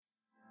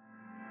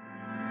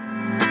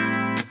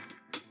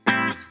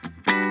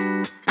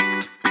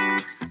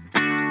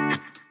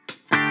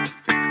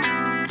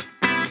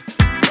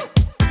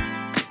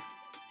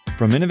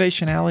From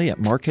Innovation Alley at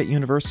Marquette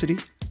University,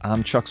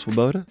 I'm Chuck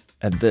Swoboda,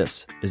 and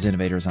this is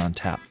Innovators on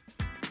Tap,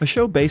 a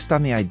show based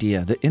on the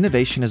idea that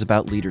innovation is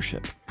about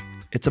leadership.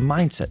 It's a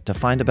mindset to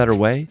find a better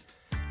way,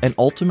 and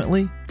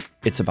ultimately,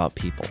 it's about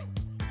people.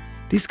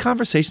 These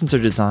conversations are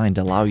designed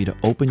to allow you to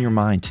open your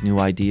mind to new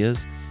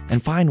ideas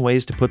and find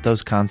ways to put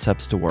those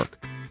concepts to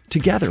work.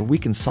 Together, we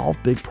can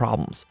solve big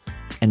problems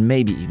and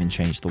maybe even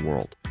change the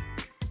world.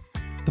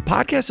 The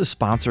podcast is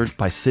sponsored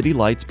by City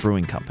Lights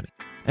Brewing Company,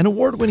 an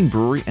award-winning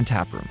brewery and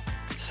taproom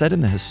set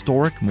in the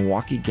historic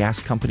Milwaukee Gas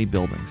Company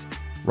buildings,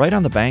 right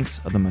on the banks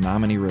of the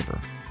Menominee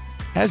River.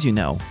 As you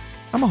know,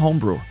 I'm a home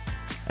brewer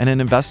and an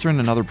investor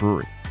in another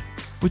brewery,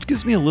 which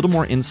gives me a little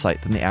more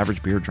insight than the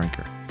average beer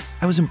drinker.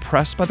 I was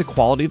impressed by the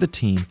quality of the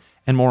team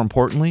and, more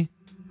importantly,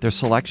 their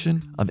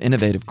selection of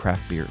innovative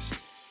craft beers.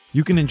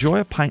 You can enjoy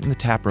a pint in the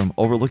taproom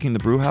overlooking the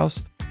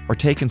brewhouse or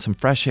take in some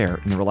fresh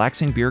air in the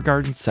relaxing beer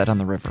garden set on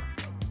the river.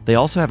 They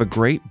also have a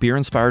great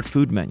beer-inspired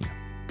food menu.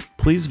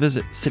 Please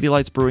visit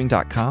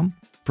citylightsbrewing.com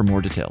for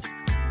more details.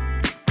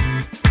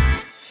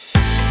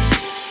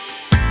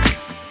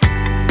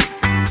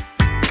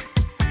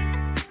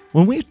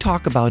 When we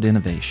talk about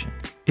innovation,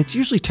 it's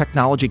usually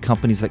technology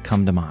companies that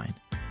come to mind,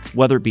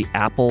 whether it be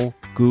Apple,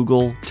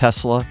 Google,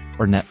 Tesla,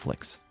 or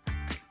Netflix.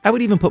 I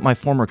would even put my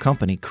former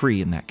company,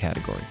 Cree, in that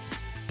category.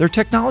 Their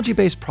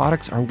technology-based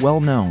products are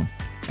well known,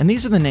 and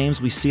these are the names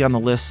we see on the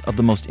lists of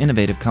the most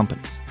innovative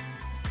companies.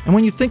 And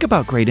when you think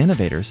about great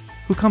innovators,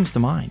 who comes to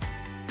mind?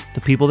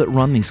 The people that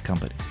run these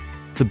companies,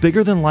 the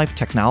bigger-than-life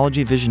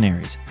technology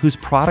visionaries whose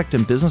product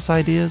and business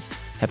ideas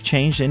have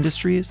changed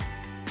industries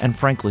and,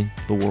 frankly,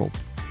 the world.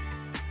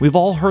 We've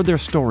all heard their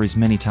stories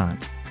many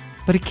times,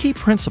 but a key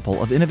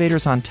principle of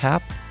Innovators on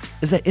Tap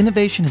is that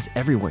innovation is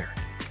everywhere,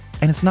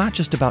 and it's not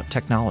just about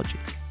technology.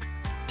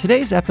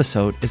 Today's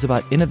episode is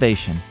about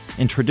innovation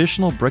in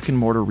traditional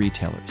brick-and-mortar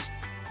retailers.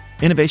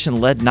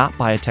 Innovation led not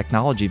by a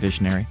technology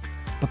visionary,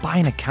 but by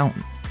an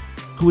accountant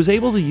who was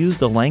able to use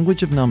the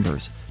language of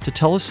numbers to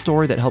tell a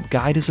story that helped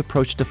guide his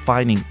approach to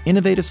finding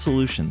innovative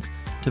solutions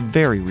to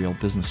very real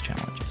business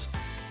challenges.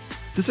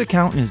 This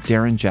accountant is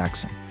Darren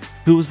Jackson,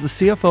 who was the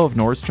CFO of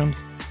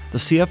Nordstrom's, the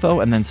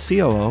CFO and then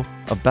COO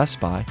of Best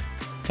Buy,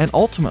 and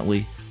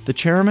ultimately the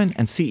chairman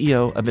and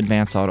CEO of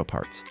Advance Auto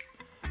Parts.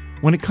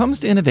 When it comes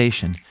to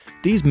innovation,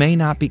 these may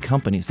not be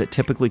companies that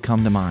typically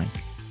come to mind.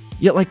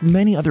 Yet like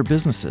many other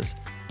businesses,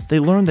 they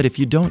learn that if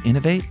you don't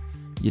innovate,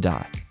 you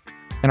die.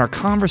 In our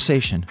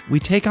conversation, we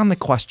take on the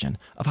question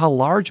of how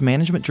large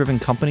management-driven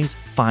companies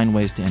find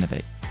ways to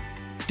innovate.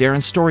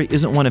 Darren's story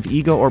isn't one of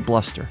ego or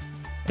bluster,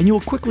 and you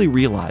will quickly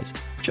realize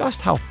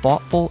just how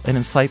thoughtful and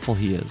insightful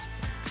he is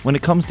when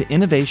it comes to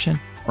innovation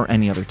or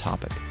any other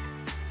topic.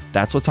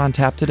 That's what's on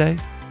tap today.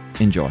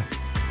 Enjoy.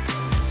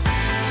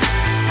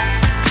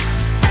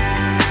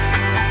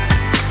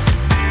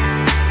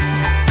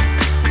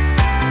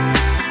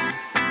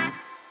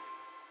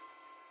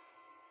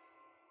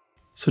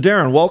 So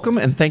Darren, welcome,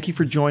 and thank you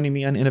for joining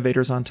me on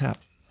Innovators on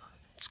Tap.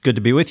 It's good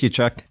to be with you,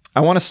 Chuck. I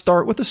want to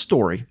start with a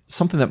story,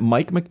 something that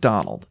Mike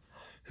McDonald,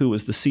 who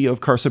was the CEO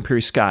of Carson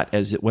Pirie Scott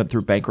as it went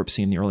through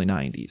bankruptcy in the early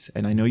 90s,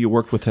 and I know you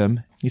worked with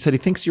him. He said he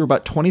thinks you were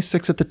about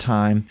 26 at the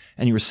time,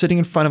 and you were sitting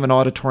in front of an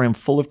auditorium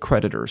full of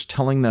creditors,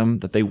 telling them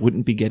that they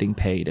wouldn't be getting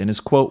paid. And his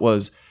quote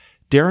was,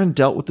 "Darren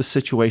dealt with the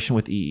situation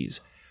with ease.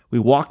 We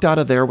walked out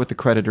of there with the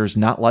creditors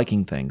not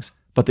liking things,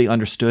 but they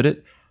understood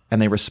it,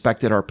 and they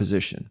respected our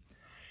position."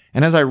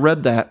 And as I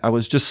read that, I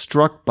was just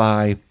struck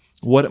by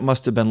what it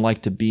must have been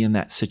like to be in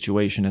that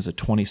situation as a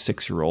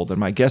 26-year-old. And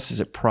my guess is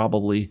it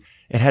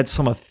had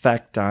some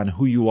effect on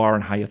who you are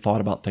and how you thought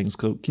about things.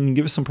 Can you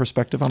give us some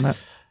perspective on that?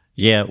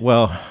 Yeah,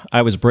 well,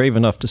 I was brave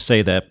enough to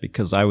say that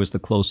because I was the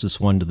closest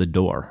one to the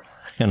door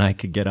and I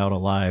could get out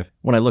alive.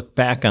 When I look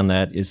back on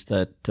that is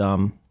that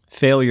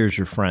failure is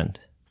your friend.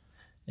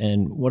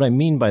 And what I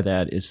mean by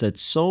that is that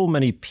so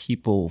many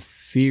people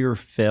fear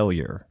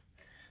failure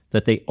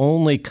that they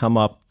only come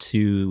up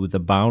to the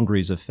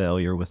boundaries of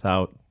failure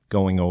without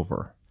going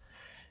over.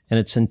 And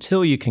it's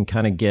until you can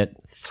kind of get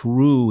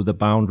through the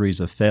boundaries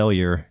of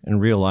failure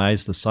and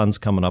realize the sun's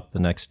coming up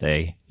the next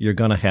day, you're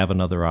going to have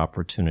another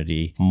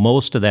opportunity.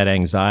 Most of that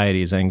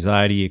anxiety is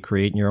anxiety you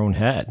create in your own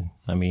head.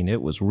 I mean,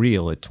 it was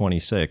real at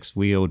 26.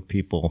 We owed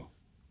people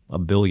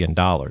 $1 billion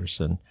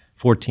and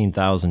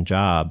 14,000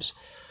 jobs.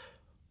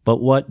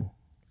 But what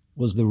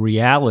was the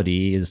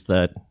reality is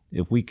that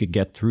if we could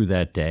get through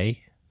that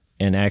day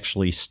and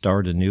actually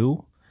start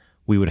anew,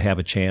 we would have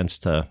a chance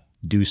to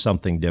do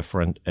something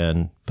different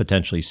and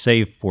potentially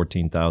save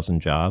 14,000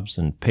 jobs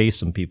and pay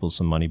some people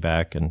some money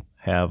back and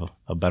have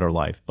a better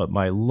life. But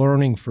my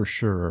learning for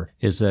sure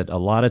is that a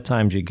lot of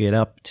times you get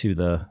up to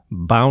the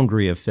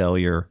boundary of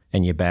failure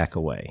and you back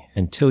away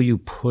until you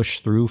push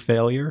through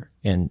failure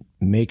and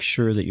make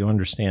sure that you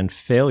understand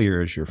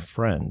failure is your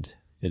friend.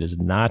 It is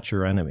not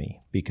your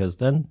enemy, because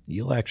then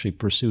you'll actually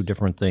pursue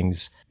different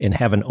things and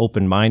have an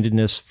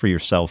open-mindedness for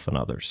yourself and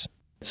others.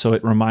 So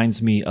it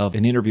reminds me of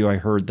an interview I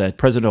heard that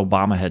President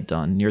Obama had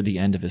done near the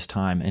end of his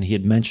time. And he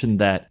had mentioned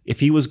that if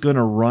he was going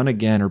to run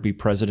again or be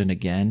president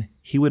again,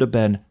 he would have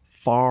been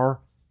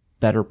far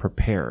better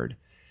prepared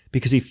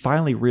because he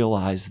finally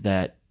realized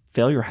that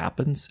failure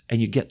happens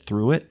and you get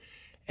through it.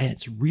 And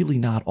it's really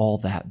not all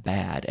that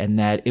bad, and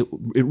that it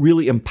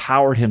really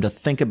empowered him to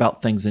think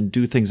about things and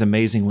do things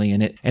amazingly.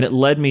 And it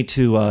led me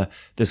to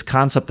this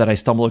concept that I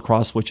stumbled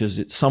across, which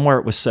is somewhere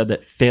it was said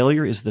that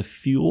failure is the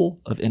fuel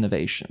of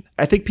innovation.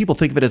 I think people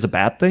think of it as a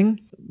bad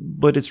thing,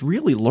 but it's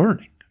really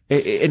learning.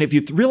 And if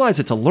you realize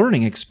it's a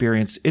learning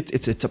experience,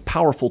 it's a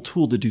powerful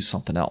tool to do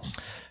something else.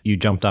 You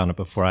jumped on it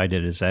before I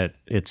did, is that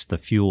it's the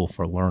fuel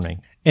for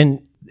learning.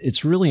 And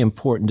it's really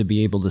important to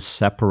be able to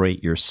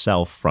separate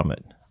yourself from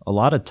it. A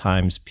lot of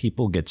times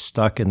people get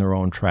stuck in their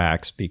own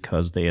tracks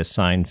because they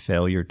assign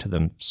failure to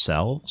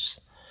themselves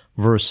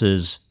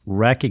versus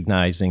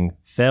recognizing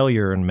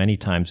failure, and many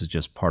times is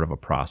just part of a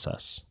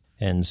process.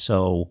 And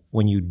so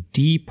when you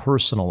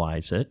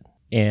depersonalize it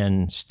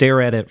and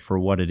stare at it for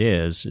what it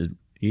is,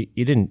 you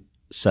didn't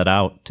set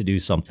out to do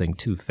something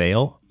to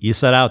fail. You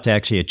set out to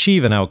actually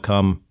achieve an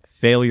outcome.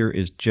 Failure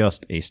is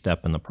just a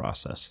step in the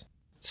process.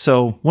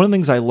 So one of the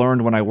things I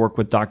learned when I worked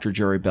with Dr.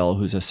 Jerry Bell,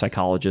 who's a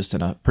psychologist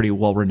and a pretty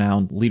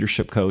well-renowned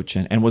leadership coach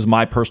and was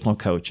my personal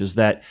coach, is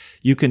that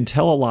you can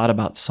tell a lot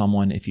about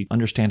someone if you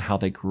understand how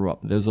they grew up.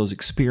 Those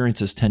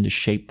experiences tend to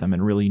shape them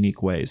in really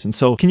unique ways. And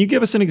so can you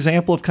give us an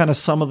example of kind of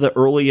some of the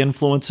early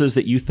influences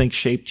that you think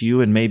shaped you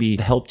and maybe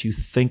helped you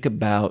think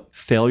about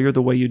failure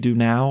the way you do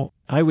now?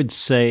 I would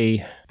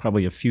say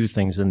probably a few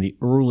things. In the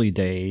early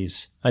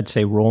days, I'd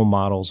say role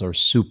models are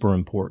super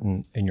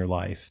important in your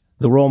life.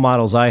 The role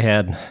models I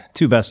had,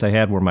 two best I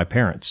had, were my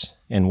parents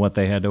and what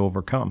they had to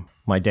overcome.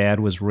 My dad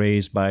was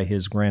raised by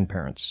his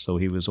grandparents, so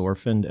he was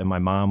orphaned, and my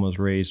mom was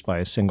raised by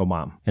a single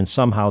mom. And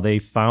somehow they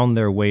found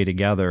their way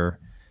together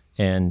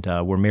and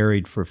were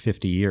married for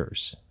 50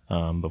 years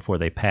before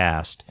they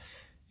passed.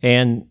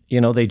 And,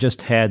 they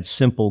just had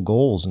simple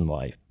goals in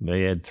life.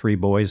 They had 3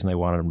 boys and they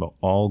wanted them to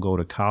all go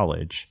to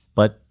college.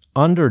 But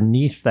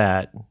underneath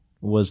that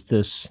was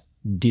this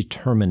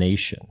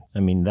determination.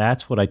 I mean,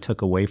 that's what I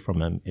took away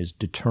from him, is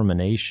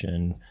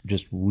determination,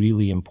 just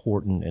really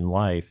important in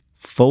life.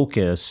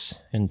 Focus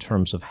in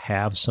terms of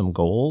have some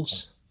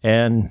goals.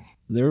 And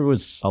there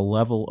was a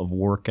level of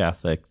work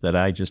ethic that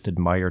I just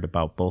admired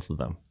about both of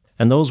them.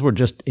 And those were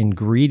just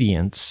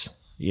ingredients,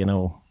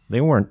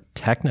 they weren't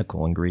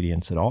technical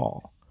ingredients at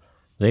all.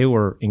 They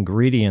were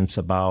ingredients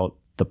about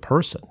the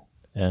person.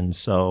 And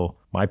so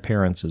my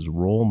parents as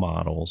role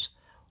models,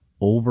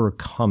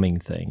 overcoming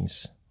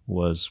things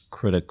was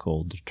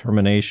critical.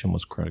 Determination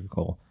was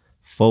critical.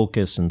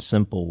 Focus and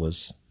simple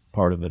was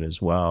part of it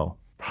as well.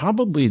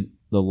 Probably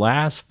the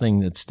last thing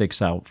that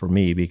sticks out for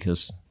me,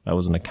 because I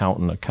was an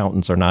accountant.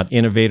 Accountants are not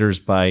innovators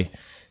by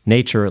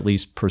nature, at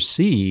least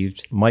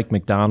perceived. Mike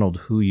McDonald,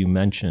 who you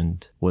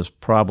mentioned, was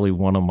probably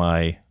one of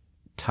my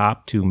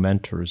top 2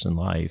 mentors in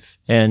life.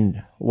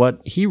 And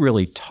what he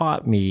really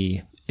taught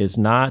me is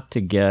not to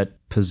get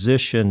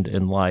positioned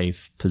in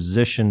life,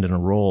 positioned in a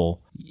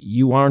role.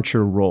 You aren't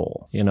your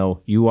role.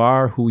 You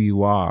are who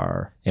you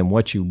are and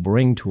what you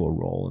bring to a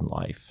role in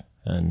life.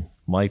 And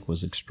Mike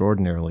was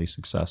extraordinarily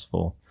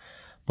successful.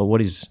 But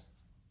what he's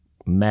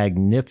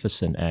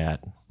magnificent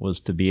at was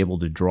to be able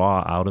to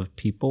draw out of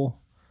people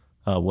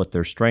what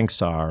their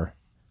strengths are,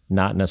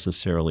 not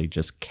necessarily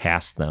just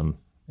cast them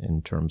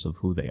in terms of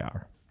who they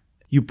are.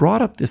 You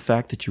brought up the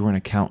fact that you were an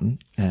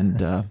accountant,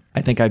 and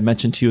I think I've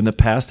mentioned to you in the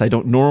past, I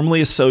don't normally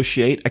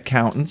associate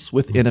accountants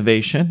with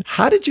innovation.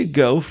 How did you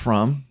go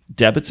from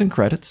debits and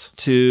credits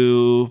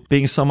to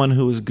being someone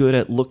who is good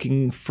at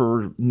looking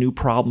for new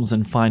problems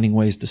and finding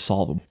ways to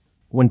solve them?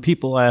 When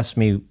people ask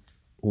me,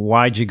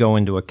 why'd you go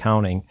into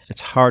accounting?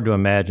 It's hard to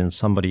imagine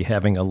somebody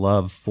having a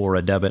love for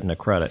a debit and a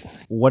credit.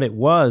 What it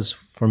was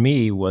for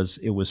me was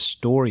it was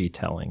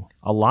storytelling.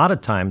 A lot of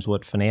times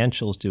what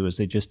financials do is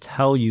they just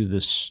tell you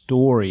the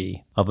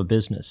story of a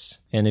business.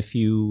 And if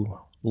you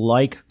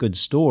like good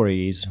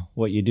stories,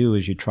 what you do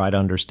is you try to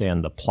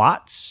understand the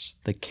plots,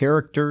 the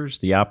characters,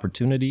 the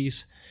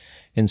opportunities.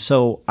 And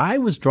so I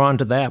was drawn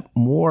to that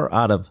more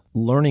out of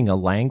learning a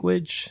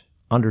language,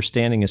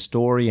 understanding a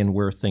story and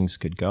where things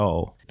could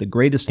go. The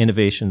greatest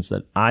innovations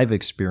that I've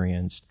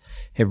experienced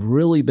have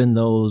really been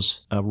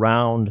those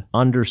around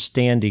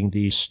understanding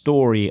the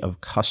story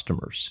of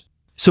customers.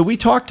 So we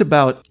talked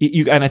about,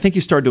 and I think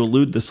you started to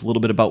allude this a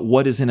little bit about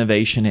what is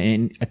innovation.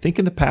 And I think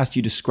in the past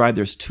you described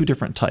there's 2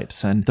 different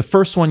types. And the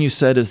first one you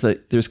said is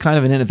that there's kind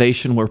of an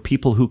innovation where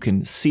people who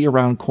can see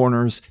around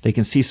corners, they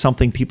can see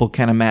something people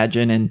can't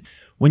imagine. And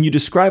when you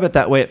describe it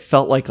that way, it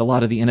felt like a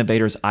lot of the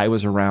innovators I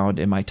was around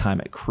in my time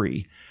at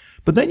Cree.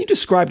 But then you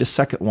described a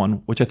second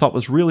one, which I thought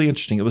was really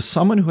interesting. It was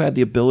someone who had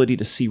the ability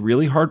to see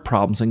really hard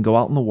problems and go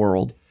out in the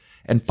world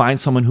and find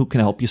someone who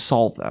can help you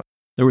solve them.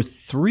 There were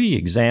 3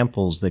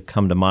 examples that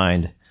come to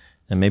mind,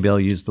 and maybe I'll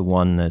use the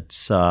one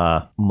that's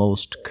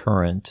most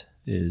current.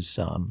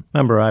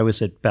 Remember, I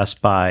was at Best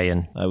Buy,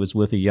 and I was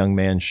with a young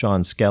man,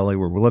 Sean Skelly,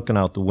 where we're looking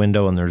out the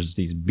window, and there's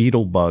these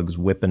beetle bugs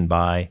whipping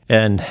by.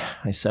 And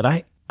I said,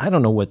 I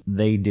don't know what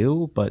they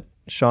do, but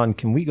Sean,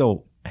 can we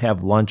go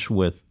have lunch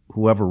with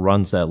whoever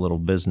runs that little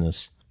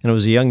business? And it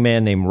was a young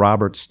man named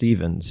Robert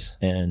Stevens.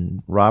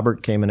 And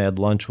Robert came and had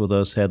lunch with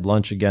us, had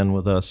lunch again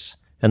with us.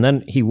 And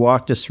then he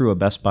walked us through a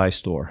Best Buy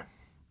store.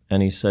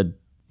 And he said,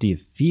 do you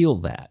feel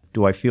that?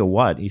 Do I feel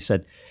what? He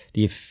said,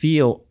 do you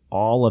feel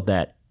all of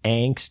that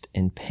angst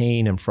and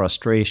pain and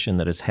frustration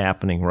that is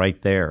happening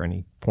right there? And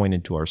he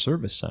pointed to our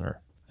service center.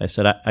 I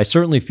said, I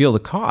certainly feel the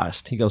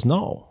cost. He goes,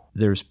 no,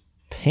 there's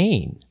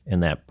pain in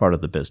that part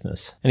of the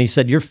business. And he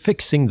said, you're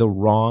fixing the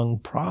wrong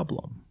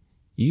problem.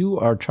 You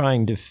are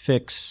trying to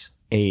fix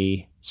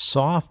a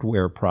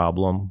software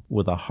problem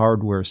with a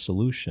hardware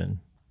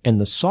solution.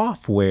 And the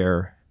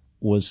software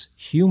was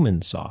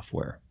human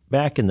software.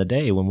 Back in the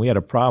day when we had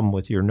a problem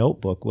with your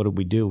notebook, what did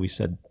we do? We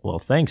said, well,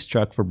 thanks,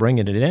 Chuck, for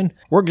bringing it in.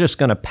 We're just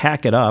going to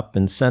pack it up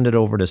and send it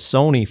over to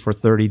Sony for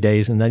 30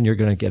 days, and then you're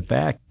going to get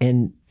back.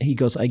 And he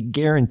goes, I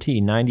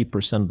guarantee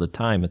 90% of the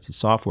time it's a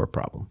software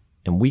problem,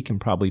 and we can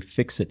probably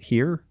fix it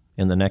here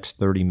in the next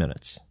 30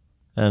 minutes.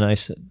 And I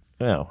said,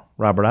 well,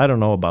 Robert, I don't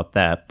know about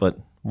that, but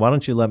why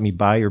don't you let me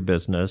buy your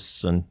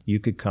business, and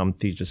you could come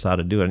teach us how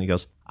to do it? And he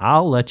goes,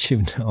 I'll let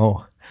you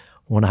know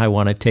when I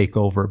want to take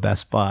over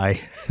Best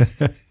Buy.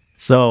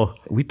 So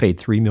we paid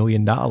 $3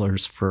 million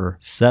for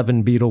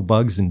 7 Beetle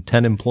Bugs and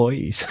 10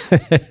 employees.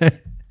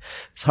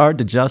 It's hard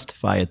to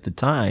justify at the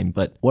time,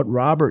 but what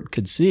Robert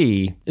could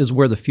see is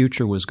where the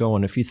future was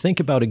going. If you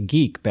think about a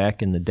geek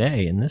back in the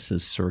day, and this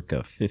is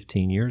circa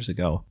 15 years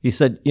ago, he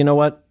said, you know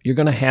what? You're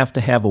going to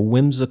have a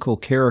whimsical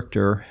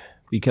character,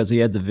 because he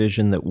had the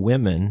vision that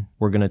women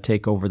were going to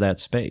take over that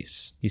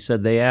space. He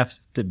said they have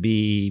to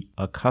be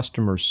a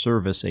customer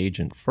service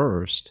agent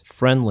first,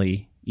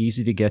 friendly,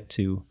 easy to get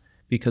to,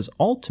 because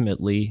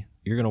ultimately,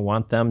 you're going to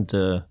want them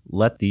to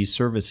let these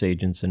service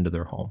agents into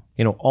their home.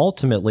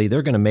 Ultimately,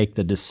 they're going to make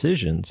the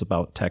decisions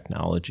about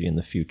technology in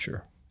the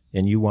future,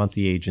 and you want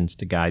the agents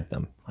to guide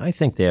them. I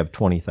think they have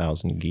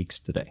 20,000 geeks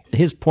today.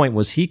 His point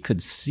was he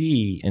could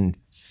see and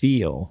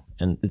feel,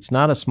 and it's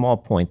not a small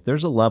point,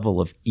 there's a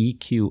level of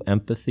EQ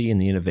empathy in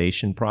the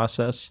innovation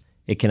process.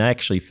 It can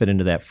actually fit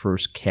into that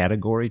first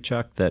category,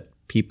 Chuck, that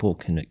people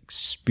can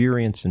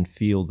experience and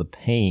feel the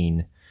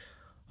pain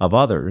of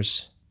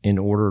others in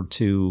order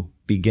to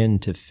begin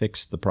to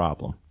fix the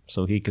problem.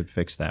 So he could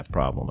fix that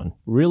problem. And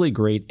really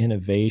great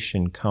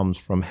innovation comes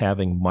from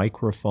having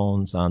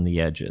microphones on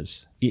the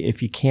edges.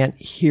 If you can't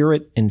hear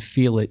it and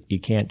feel it, you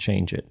can't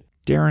change it.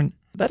 Darren,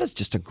 that is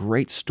just a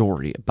great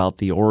story about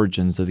the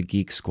origins of the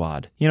Geek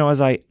Squad.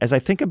 As I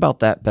think about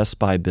that Best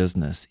Buy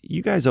business,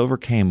 you guys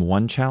overcame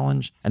one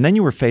challenge, and then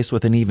you were faced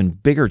with an even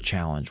bigger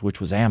challenge, which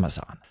was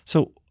Amazon.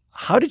 So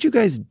how did you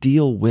guys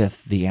deal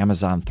with the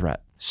Amazon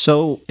threat?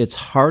 So it's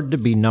hard to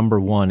be number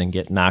one and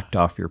get knocked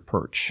off your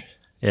perch.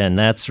 And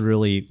that's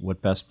really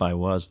what Best Buy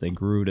was. They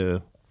grew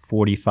to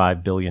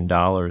 $45 billion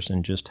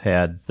and just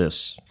had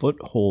this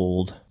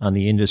foothold on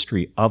the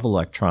industry of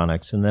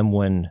electronics. And then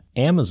when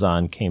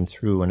Amazon came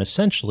through, and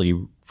essentially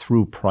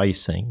through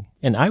pricing,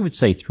 and I would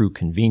say through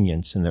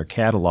convenience in their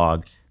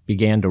catalog,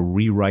 began to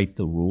rewrite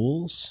the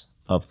rules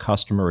of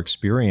customer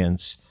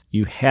experience,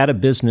 you had a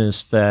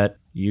business that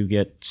you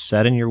get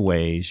set in your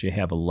ways, you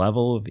have a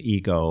level of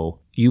ego,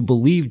 you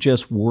believe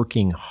just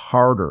working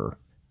harder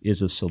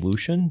is a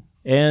solution,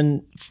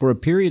 and for a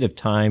period of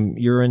time,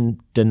 you're in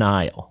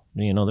denial.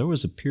 There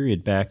was a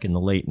period back in the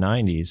late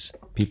 90s,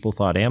 people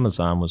thought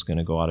Amazon was going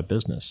to go out of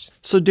business.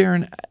 So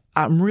Darren,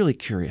 I'm really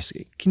curious.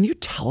 Can you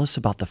tell us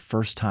about the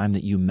first time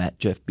that you met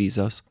Jeff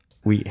Bezos?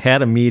 We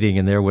had a meeting,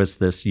 and there was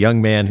this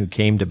young man who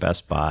came to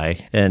Best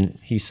Buy, and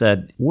he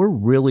said, we're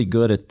really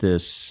good at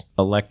this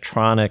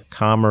electronic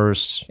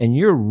commerce, and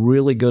you're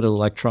really good at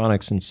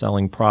electronics and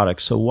selling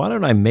products, so why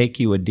don't I make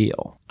you a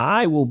deal?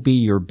 I will be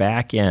your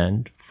back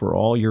end for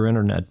all your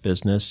internet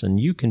business, and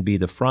you can be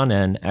the front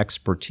end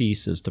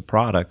expertise as to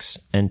products,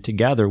 and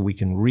together we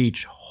can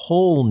reach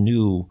whole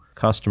new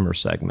customer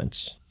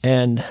segments.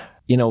 And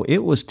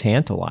it was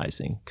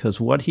tantalizing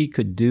because what he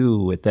could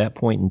do at that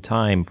point in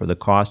time for the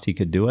cost he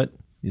could do it,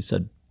 he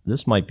said,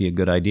 this might be a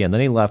good idea. And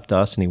then he left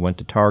us and he went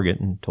to Target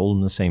and told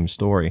him the same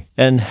story.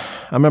 And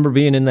I remember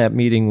being in that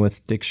meeting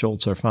with Dick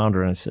Schultz, our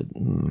founder, and I said,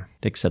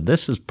 Dick said,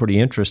 this is pretty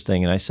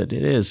interesting. And I said,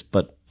 it is.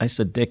 But I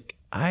said, Dick,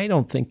 I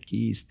don't think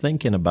he's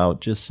thinking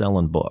about just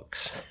selling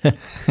books.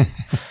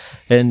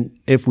 And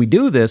if we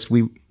do this,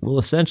 we will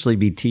essentially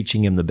be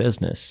teaching him the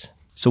business.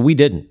 So we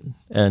didn't,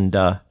 and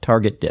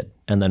Target did.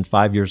 And then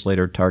 5 years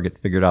later, Target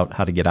figured out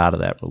how to get out of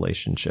that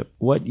relationship.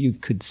 What you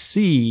could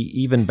see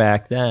even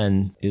back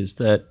then is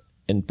that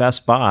in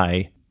Best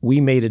Buy,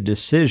 we made a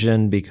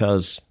decision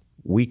because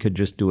we could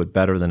just do it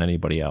better than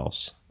anybody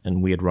else.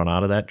 And we had run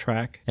out of that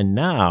track. And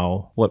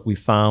now what we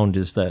found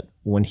is that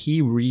when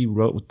he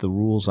rewrote the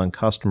rules on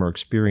customer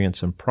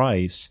experience and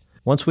price,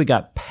 once we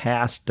got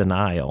past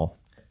denial,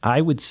 I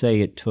would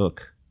say it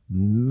took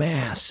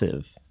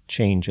massive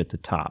change at the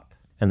top.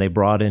 And they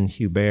brought in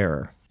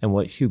Hubert. And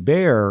what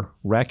Hubert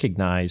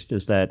recognized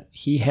is that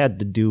he had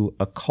to do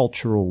a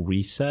cultural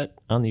reset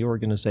on the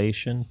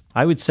organization.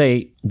 I would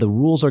say the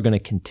rules are going to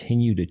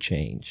continue to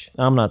change.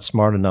 I'm not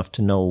smart enough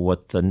to know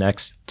what the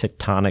next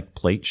tectonic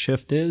plate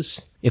shift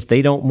is. If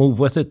they don't move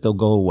with it, they'll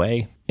go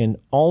away. And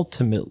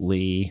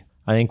ultimately,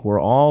 I think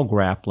we're all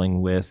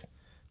grappling with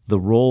the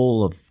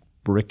role of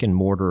brick and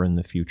mortar in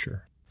the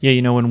future.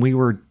 Yeah, when we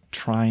were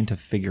trying to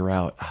figure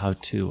out how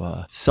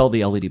to sell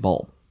the LED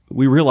bulb,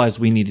 we realized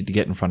we needed to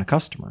get in front of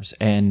customers.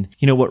 And,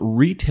 what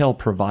retail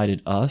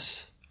provided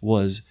us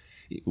was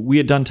we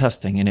had done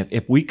testing. And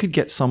if we could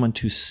get someone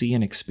to see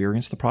and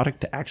experience the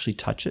product, to actually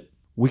touch it,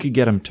 we could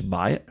get them to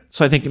buy it.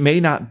 So I think it may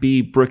not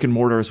be brick and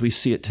mortar as we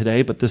see it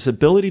today, but this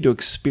ability to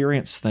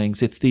experience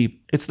things, it's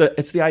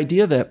the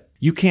idea that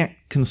you can't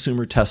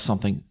consumer test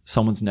something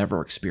someone's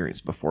never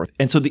experienced before.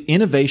 And so the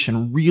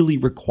innovation really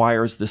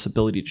requires this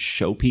ability to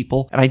show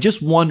people. And I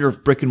just wonder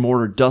if brick and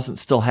mortar doesn't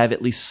still have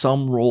at least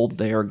some role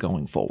there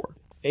going forward.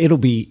 It'll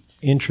be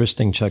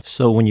interesting, Chuck.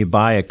 So when you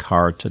buy a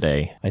car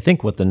today, I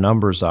think what the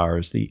numbers are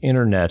is the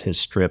internet has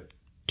stripped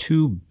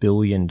 $2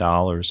 billion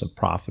of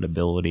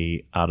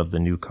profitability out of the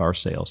new car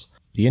sales.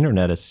 The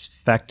internet has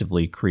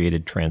effectively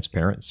created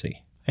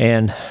transparency.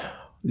 And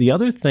the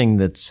other thing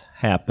that's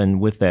happened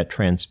with that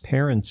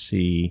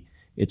transparency,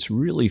 it's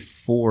really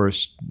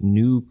forced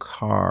new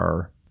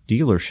car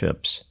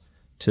dealerships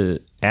to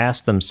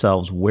ask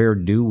themselves, where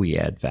do we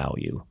add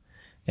value?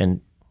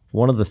 And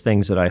one of the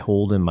things that I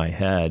hold in my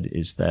head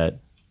is that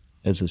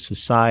as a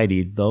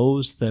society,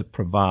 those that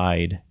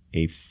provide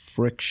a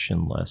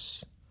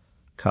frictionless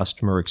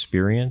customer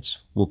experience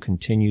will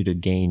continue to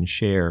gain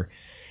share.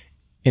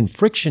 And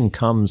friction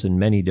comes in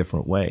many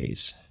different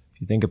ways.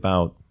 If you think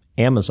about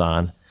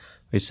Amazon,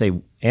 I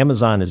say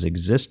Amazon has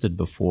existed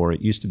before.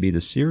 It used to be the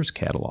Sears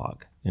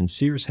catalog, and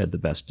Sears had the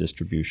best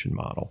distribution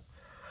model.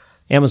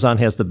 Amazon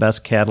has the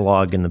best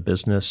catalog in the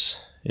business.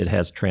 It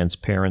has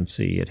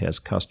transparency. It has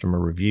customer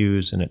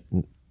reviews, and it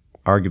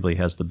arguably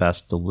has the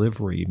best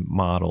delivery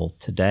model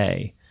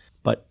today.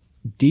 But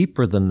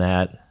deeper than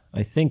that,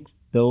 I think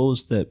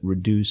those that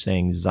reduce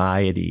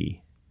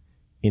anxiety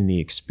in the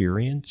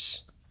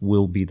experience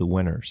will be the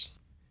winners.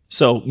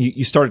 So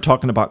you started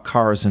talking about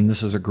cars, and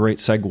this is a great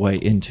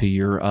segue into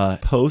your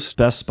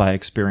post-Best Buy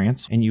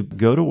experience. And you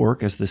go to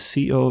work as the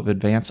CEO of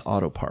Advance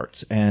Auto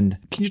Parts. And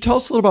can you tell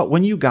us a little about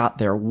when you got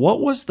there?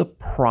 What was the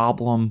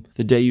problem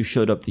the day you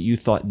showed up that you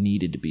thought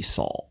needed to be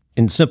solved?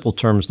 In simple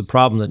terms, the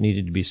problem that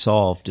needed to be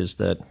solved is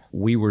that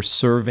we were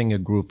serving a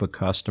group of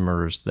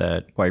customers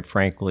that, quite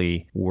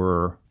frankly,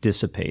 were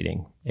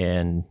dissipating.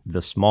 And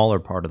the smaller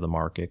part of the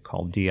market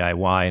called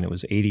DIY, and it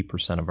was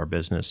 80% of our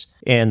business.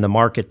 And the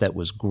market that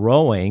was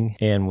growing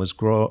and was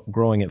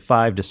growing at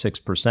 5 to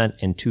 6%,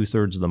 and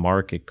 2/3 of the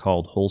market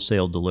called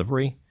wholesale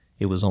delivery,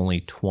 it was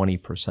only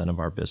 20% of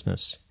our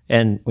business.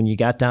 And when you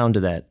got down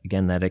to that,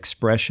 again, that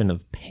expression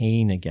of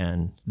pain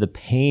again, the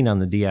pain on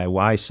the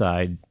DIY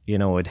side,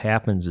 it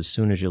happens as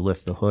soon as you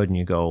lift the hood and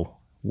you go,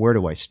 where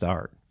do I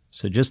start?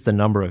 So just the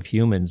number of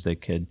humans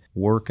that could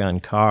work on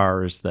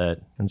cars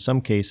that in some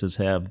cases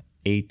have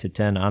 8 to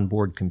 10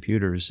 onboard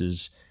computers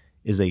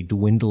is a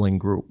dwindling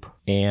group.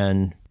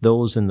 And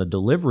those in the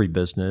delivery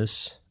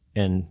business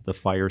and the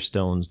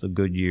Firestones, the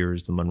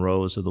Goodyears, the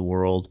Monroes of the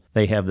world,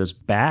 they have this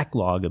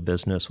backlog of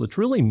business, which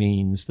really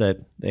means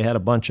that they had a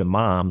bunch of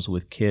moms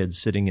with kids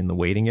sitting in the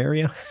waiting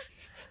area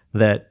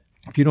that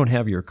if you don't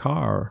have your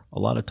car, a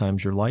lot of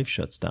times your life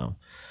shuts down.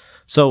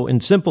 So in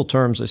simple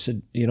terms, I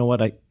said,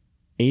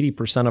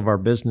 80% of our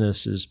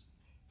business is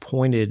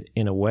pointed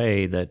in a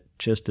way that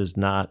just is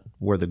not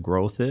where the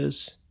growth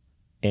is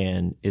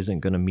and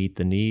isn't going to meet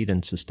the need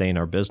and sustain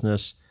our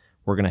business.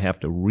 We're going to have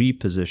to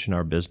reposition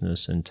our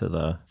business into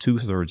the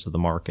 2/3 of the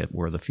market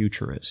where the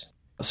future is.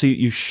 So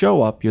you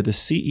show up, you're the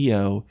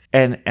CEO,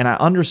 and I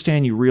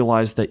understand you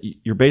realize that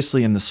you're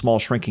basically in the small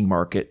shrinking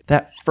market.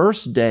 That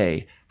first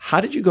day, how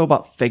did you go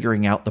about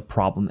figuring out the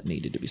problem that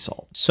needed to be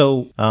solved?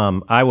 So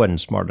I wasn't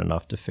smart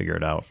enough to figure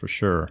it out for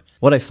sure.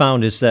 What I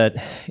found is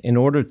that in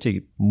order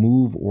to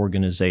move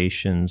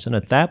organizations, and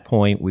at that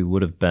point we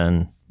would have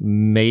been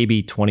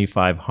maybe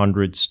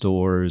 2,500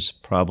 stores,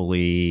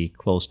 probably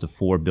close to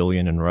 $4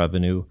 billion in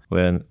revenue,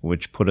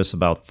 which put us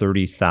about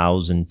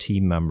 30,000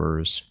 team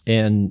members.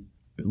 And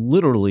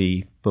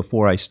literally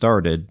before I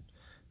started,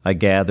 I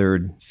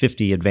gathered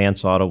 50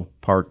 Advance Auto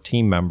Part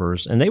team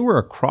members, and they were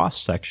a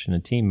cross-section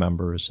of team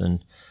members.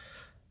 And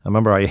I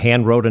remember I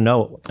hand wrote a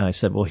note, and I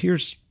said, well,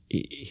 here's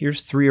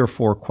 3 or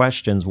 4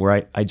 questions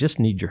where I just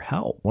need your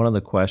help. One of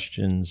the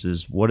questions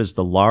is, what is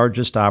the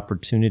largest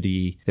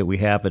opportunity that we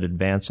have at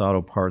Advance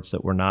Auto Parts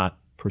that we're not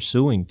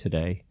pursuing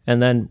today?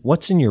 And then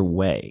what's in your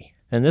way?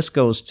 And this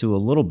goes to a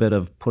little bit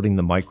of putting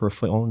the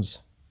microphones,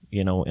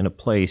 in a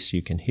place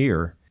you can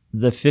hear.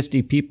 The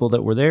 50 people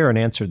that were there and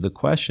answered the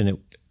question,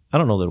 I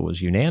don't know that it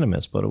was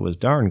unanimous, but it was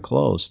darn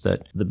close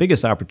that the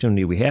biggest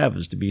opportunity we have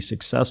is to be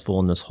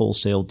successful in this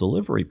wholesale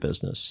delivery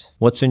business.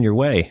 What's in your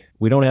way?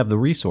 We don't have the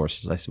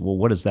resources. I said, well,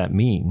 what does that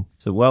mean?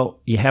 So,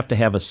 well, you have to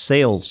have a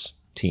sales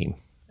team.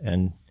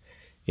 And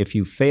if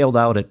you failed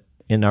out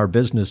in our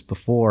business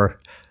before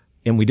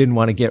and we didn't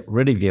want to get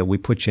rid of you, we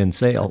put you in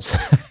sales.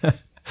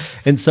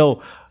 And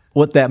so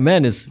what that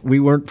meant is we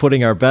weren't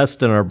putting our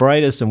best and our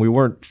brightest, and we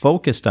weren't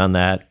focused on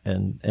that.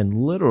 And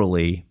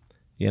literally,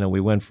 we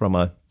went from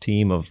a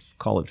team of,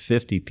 call it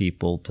 50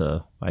 people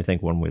to, I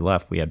think when we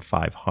left, we had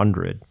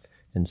 500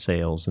 in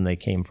sales, and they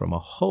came from a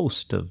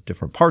host of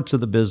different parts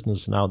of the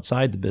business and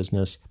outside the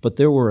business. But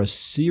there were a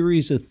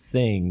series of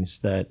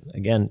things that,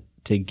 again,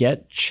 to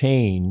get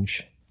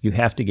change, you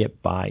have to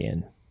get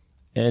buy-in.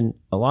 And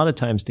a lot of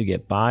times to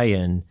get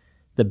buy-in,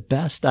 the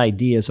best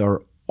ideas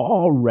are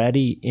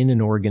already in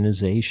an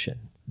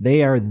organization.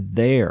 They are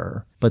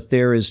there, but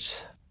there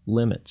is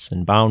limits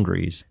and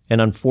boundaries.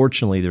 And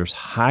unfortunately, there's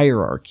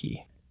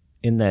hierarchy.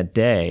 In that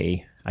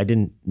day, I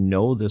didn't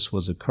know this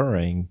was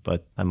occurring,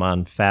 but I'm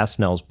on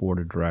Fastenal's board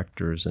of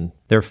directors, and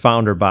their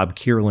founder, Bob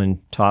Kierlin,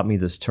 taught me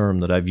this term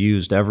that I've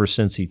used ever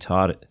since he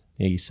taught it.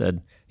 He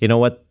said, you know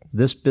what?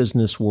 This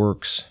business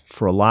works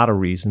for a lot of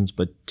reasons,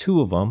 but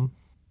two of them,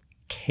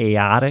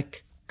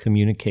 chaotic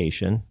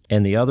communication,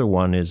 and the other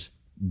one is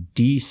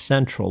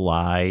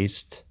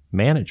decentralized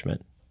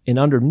management. And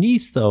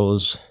underneath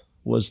those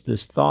was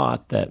this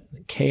thought that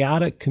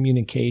chaotic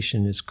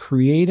communication is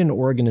create an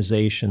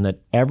organization that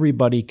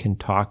everybody can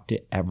talk to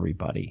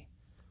everybody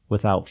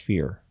without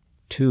fear.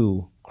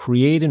 2,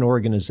 create an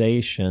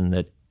organization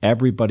that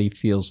everybody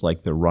feels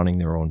like they're running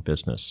their own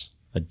business,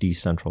 a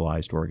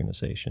decentralized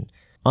organization.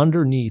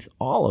 Underneath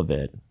all of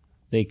it,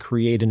 they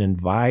create an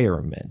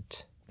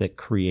environment that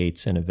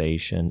creates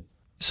innovation.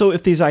 So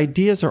if these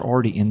ideas are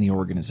already in the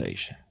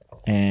organization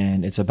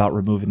and it's about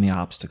removing the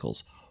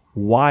obstacles,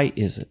 why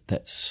is it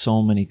that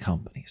so many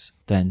companies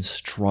then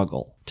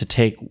struggle to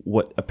take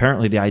what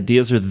apparently the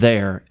ideas are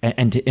there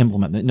and to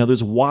implement them? In other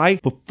words, why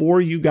before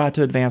you got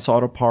to Advanced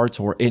Auto Parts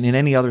or in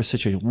any other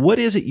situation, what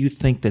is it you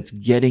think that's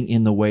getting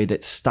in the way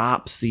that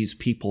stops these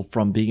people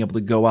from being able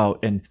to go out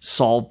and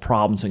solve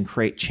problems and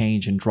create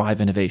change and drive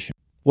innovation?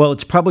 Well,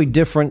 it's probably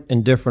different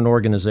in different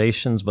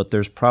organizations, but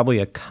there's probably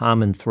a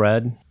common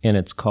thread, and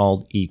it's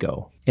called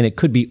ego. And it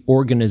could be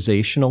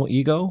organizational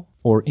ego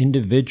or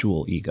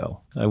individual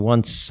ego. I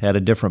once had a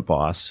different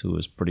boss who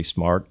was pretty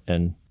smart,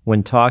 and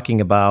when talking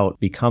about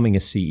becoming a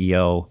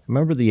CEO,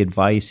 remember the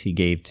advice he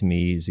gave to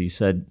me is he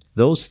said,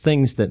 those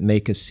things that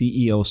make a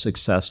CEO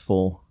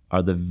successful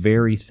are the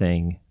very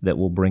thing that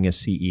will bring a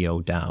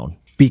CEO down,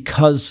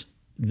 because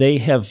they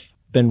have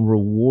been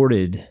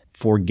rewarded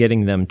for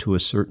getting them to a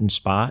certain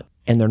spot,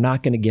 and they're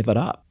not going to give it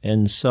up.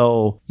 And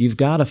so you've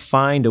got to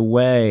find a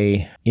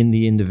way in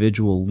the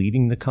individual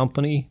leading the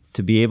company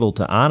to be able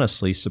to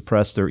honestly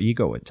suppress their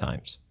ego at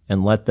times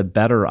and let the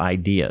better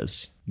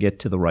ideas get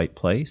to the right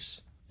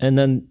place. And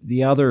then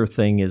the other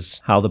thing is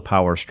how the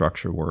power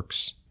structure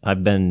works.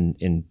 I've been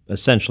in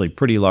essentially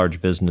pretty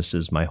large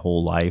businesses my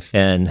whole life.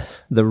 And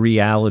the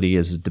reality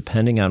is,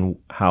 depending on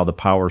how the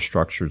power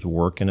structures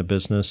work in a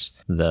business,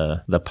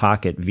 the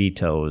pocket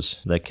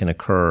vetoes that can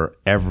occur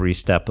every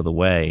step of the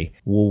way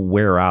will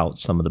wear out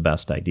some of the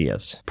best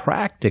ideas.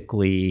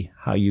 Practically,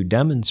 how you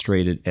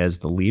demonstrate it as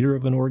the leader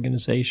of an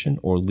organization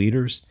or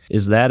leaders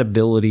is that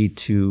ability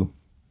to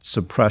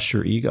suppress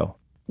your ego.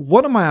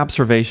 One of my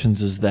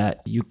observations is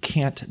that you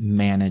can't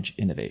manage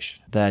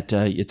innovation, that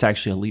it's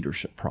actually a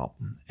leadership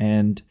problem.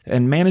 And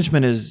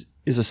management is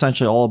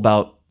essentially all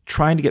about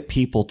trying to get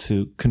people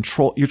to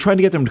control. You're trying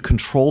to get them to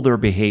control their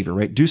behavior,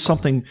 right? Do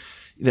something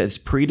that's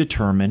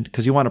predetermined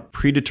because you want a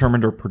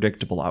predetermined or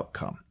predictable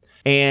outcome.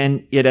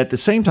 And yet at the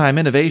same time,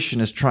 innovation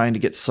is trying to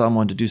get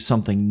someone to do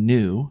something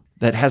new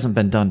that hasn't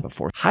been done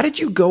before. How did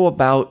you go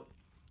about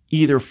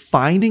either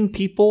finding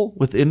people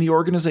within the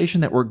organization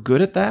that were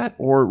good at that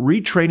or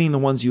retraining the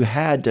ones you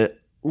had to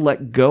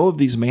let go of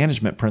these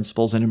management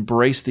principles and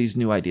embrace these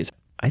new ideas?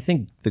 I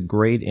think the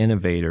great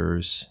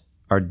innovators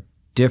are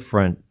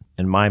different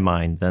in my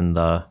mind than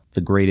the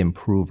great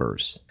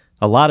improvers.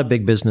 A lot of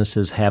big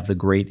businesses have the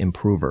great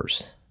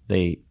improvers.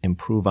 They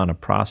improve on a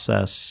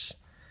process,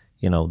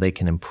 they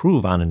can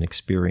improve on an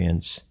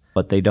experience,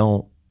 but they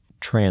don't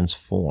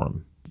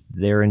transform.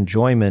 Their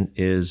enjoyment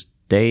is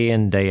day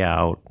in, day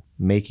out,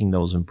 making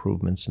those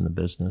improvements in the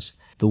business.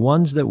 The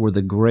ones that were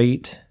the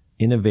great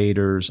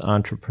innovators,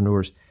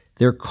 entrepreneurs,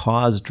 they're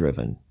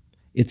cause-driven.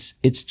 It's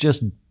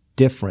just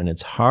different.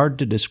 It's hard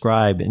to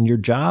describe. And your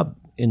job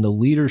in the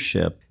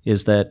leadership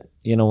is that,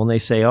 when they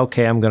say,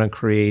 okay, I'm going to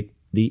create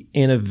the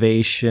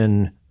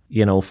innovation,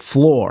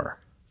 floor,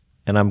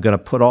 and I'm going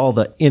to put all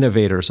the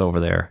innovators over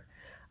there.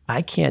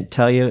 I can't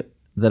tell you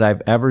that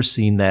I've ever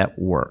seen that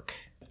work.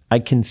 I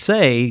can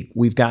say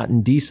we've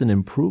gotten decent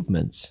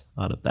improvements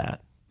out of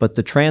that. But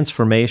the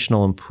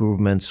transformational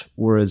improvements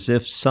were as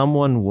if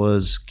someone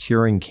was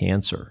curing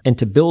cancer. And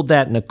to build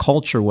that in a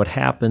culture, what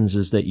happens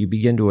is that you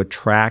begin to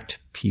attract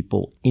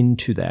people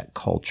into that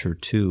culture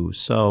too.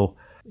 So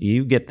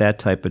you get that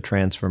type of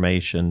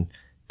transformation.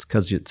 It's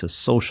because it's a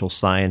social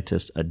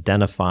scientist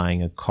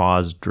identifying a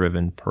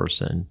cause-driven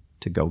person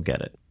to go get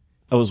it.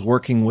 I was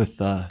working with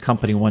a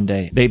company one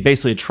day. They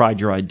basically tried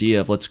your idea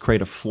of let's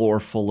create a floor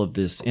full of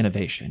this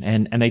innovation.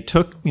 And they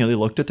took, they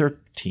looked at their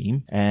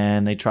team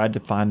and they tried to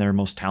find their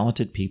most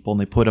talented people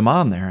and they put them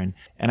on there.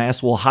 And I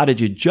asked, well, how did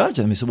you judge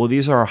them? He said, well,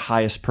 these are our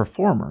highest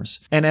performers.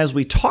 And as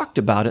we talked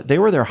about it, they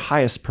were their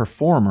highest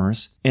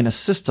performers in a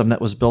system that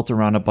was built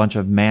around a bunch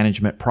of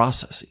management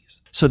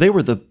processes. So they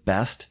were the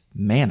best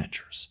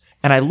managers.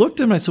 And I looked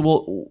at them and I said,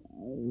 well,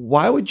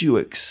 why would you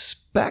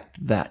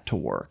expect that to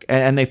work?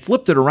 And they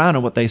flipped it around,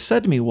 and what they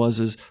said to me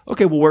was,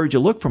 okay, well, where would you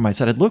look for them? I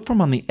said, I'd look for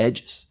them on the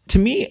edges. To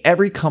me,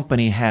 every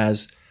company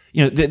has,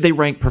 they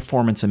rank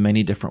performance in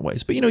many different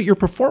ways. But, your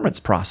performance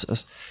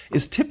process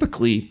is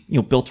typically,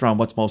 built around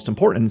what's most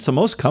important. And so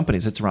most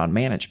companies, it's around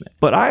management.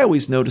 But I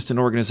always noticed in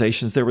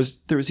organizations, there was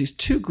these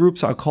two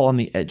groups I'll call on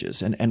the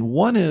edges. And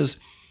one is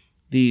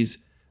these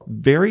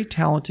very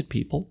talented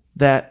people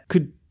that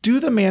could do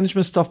the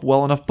management stuff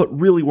well enough, but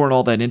really weren't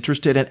all that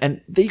interested.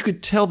 And they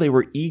could tell they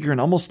were eager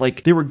and almost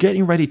like they were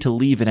getting ready to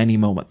leave at any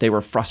moment. They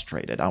were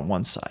frustrated on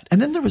one side.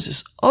 And then there was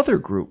this other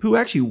group who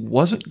actually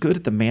wasn't good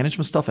at the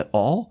management stuff at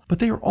all, but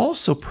they were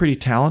also pretty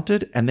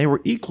talented and they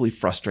were equally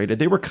frustrated.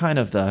 They were kind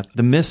of the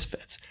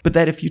misfits. But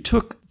that if you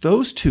took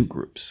those two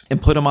groups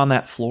and put them on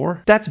that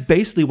floor, that's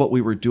basically what we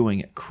were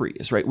doing at Cree,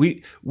 is right.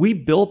 We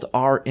built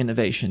our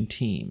innovation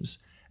teams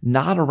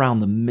not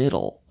around the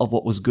middle of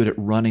what was good at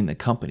running the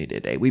company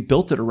today. We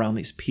built it around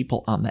these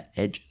people on the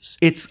edges.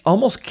 It's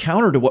almost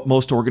counter to what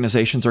most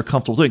organizations are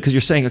comfortable doing, because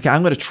you're saying, okay,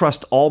 I'm going to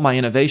trust all my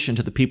innovation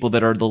to the people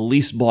that are the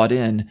least bought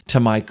in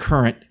to my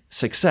current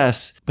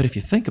success. But if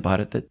you think about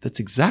it, that's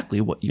exactly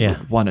what you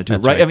would want to do,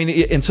 right? I mean,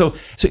 and so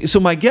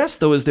my guess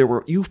though is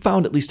you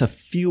found at least a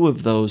few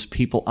of those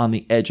people on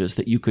the edges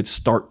that you could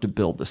start to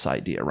build this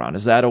idea around.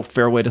 Is that a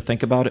fair way to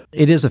think about it?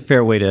 It is a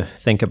fair way to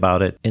think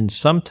about it. And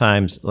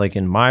sometimes, like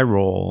in my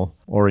role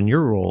or in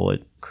your role at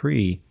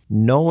Cree,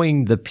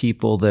 knowing the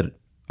people that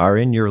are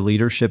in your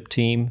leadership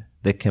team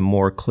that can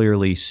more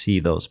clearly see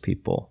those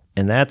people.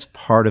 And that's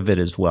part of it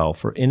as well.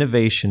 For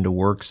innovation to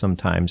work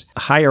sometimes,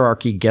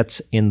 hierarchy gets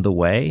in the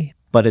way,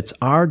 but it's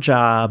our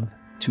job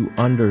to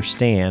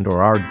understand,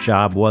 or our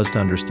job was to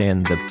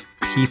understand the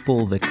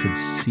people that could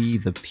see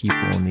the people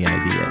and the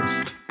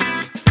ideas.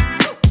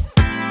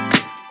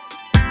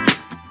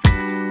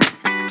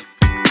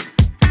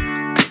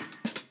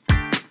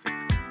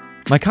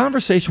 My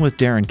conversation with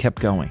Darren kept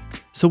going,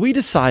 so we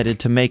decided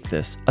to make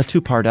this a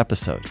 2-part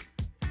episode.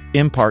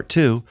 In part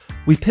 2,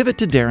 we pivot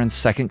to Darren's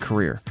second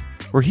career,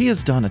 where he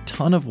has done a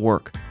ton of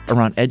work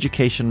around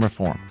education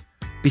reform.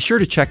 Be sure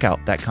to check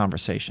out that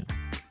conversation.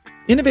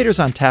 Innovators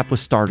on Tap was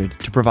started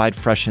to provide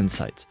fresh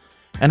insights,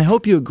 and I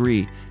hope you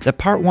agree that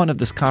part 1 of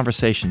this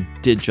conversation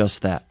did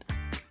just that.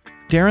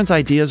 Darren's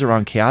ideas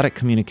around chaotic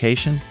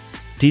communication,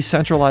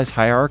 decentralized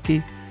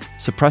hierarchy,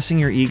 suppressing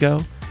your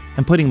ego,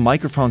 and putting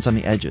microphones on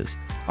the edges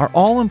are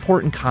all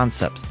important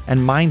concepts and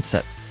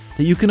mindsets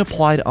that you can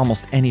apply to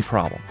almost any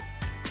problem.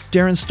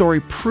 Darren's story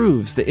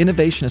proves that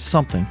innovation is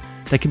something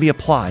that can be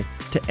applied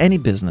to any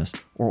business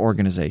or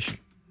organization.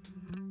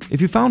 If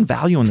you found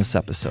value in this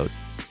episode,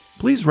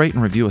 please rate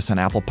and review us on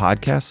Apple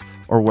Podcasts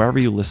or wherever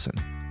you listen.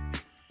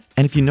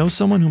 And if you know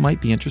someone who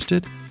might be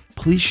interested,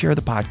 please share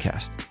the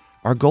podcast.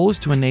 Our goal is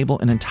to enable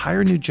an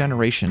entire new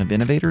generation of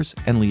innovators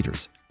and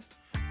leaders.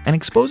 And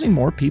exposing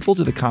more people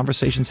to the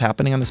conversations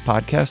happening on this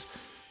podcast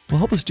will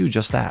help us do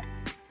just that.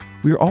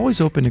 We are always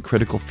open to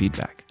critical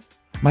feedback.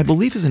 My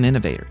belief as an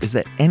innovator is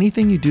that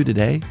anything you do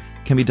today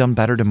can be done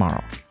better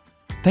tomorrow.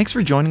 Thanks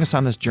for joining us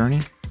on this journey.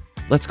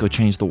 Let's go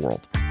change the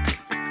world.